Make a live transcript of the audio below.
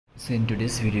So in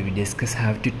today's video we discuss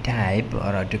how to type or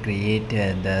how to create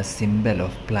the symbol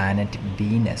of planet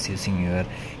Venus using your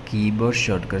keyboard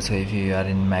shortcut. So if you are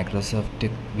in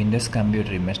Microsoft Windows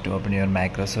computer, you must open your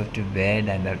Microsoft Word,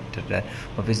 and after the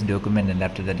Office document, and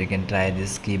after that you can try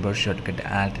this keyboard shortcut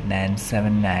Alt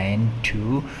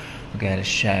 9792. Okay, I'll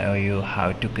show you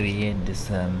how to create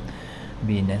this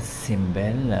Venus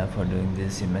symbol. For doing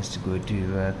this you must go to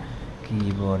your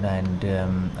keyboard, and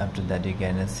after that you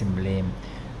can simply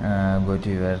go to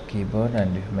your keyboard,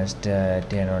 and you must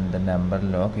turn on the number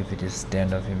lock. If it is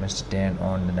turned off, you must turn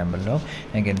on the number lock.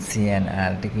 You can see an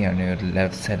Alt key on your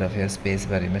left side of your space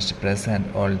bar. You must press and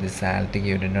hold this Alt key.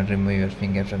 You do not remove your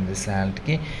finger from this Alt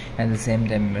key. At the same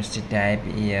time you must type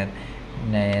here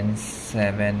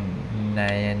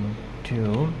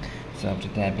 9792. So after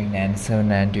typing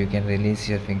 9792, you can release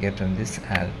your finger from this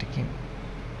Alt key.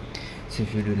 So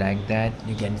if you do like that,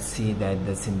 you can see that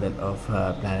the symbol of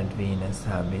planet Venus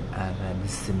have been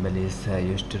this symbol is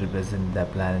used to represent the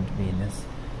planet Venus.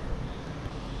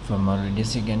 For more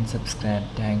videos you can subscribe.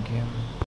 Thank you.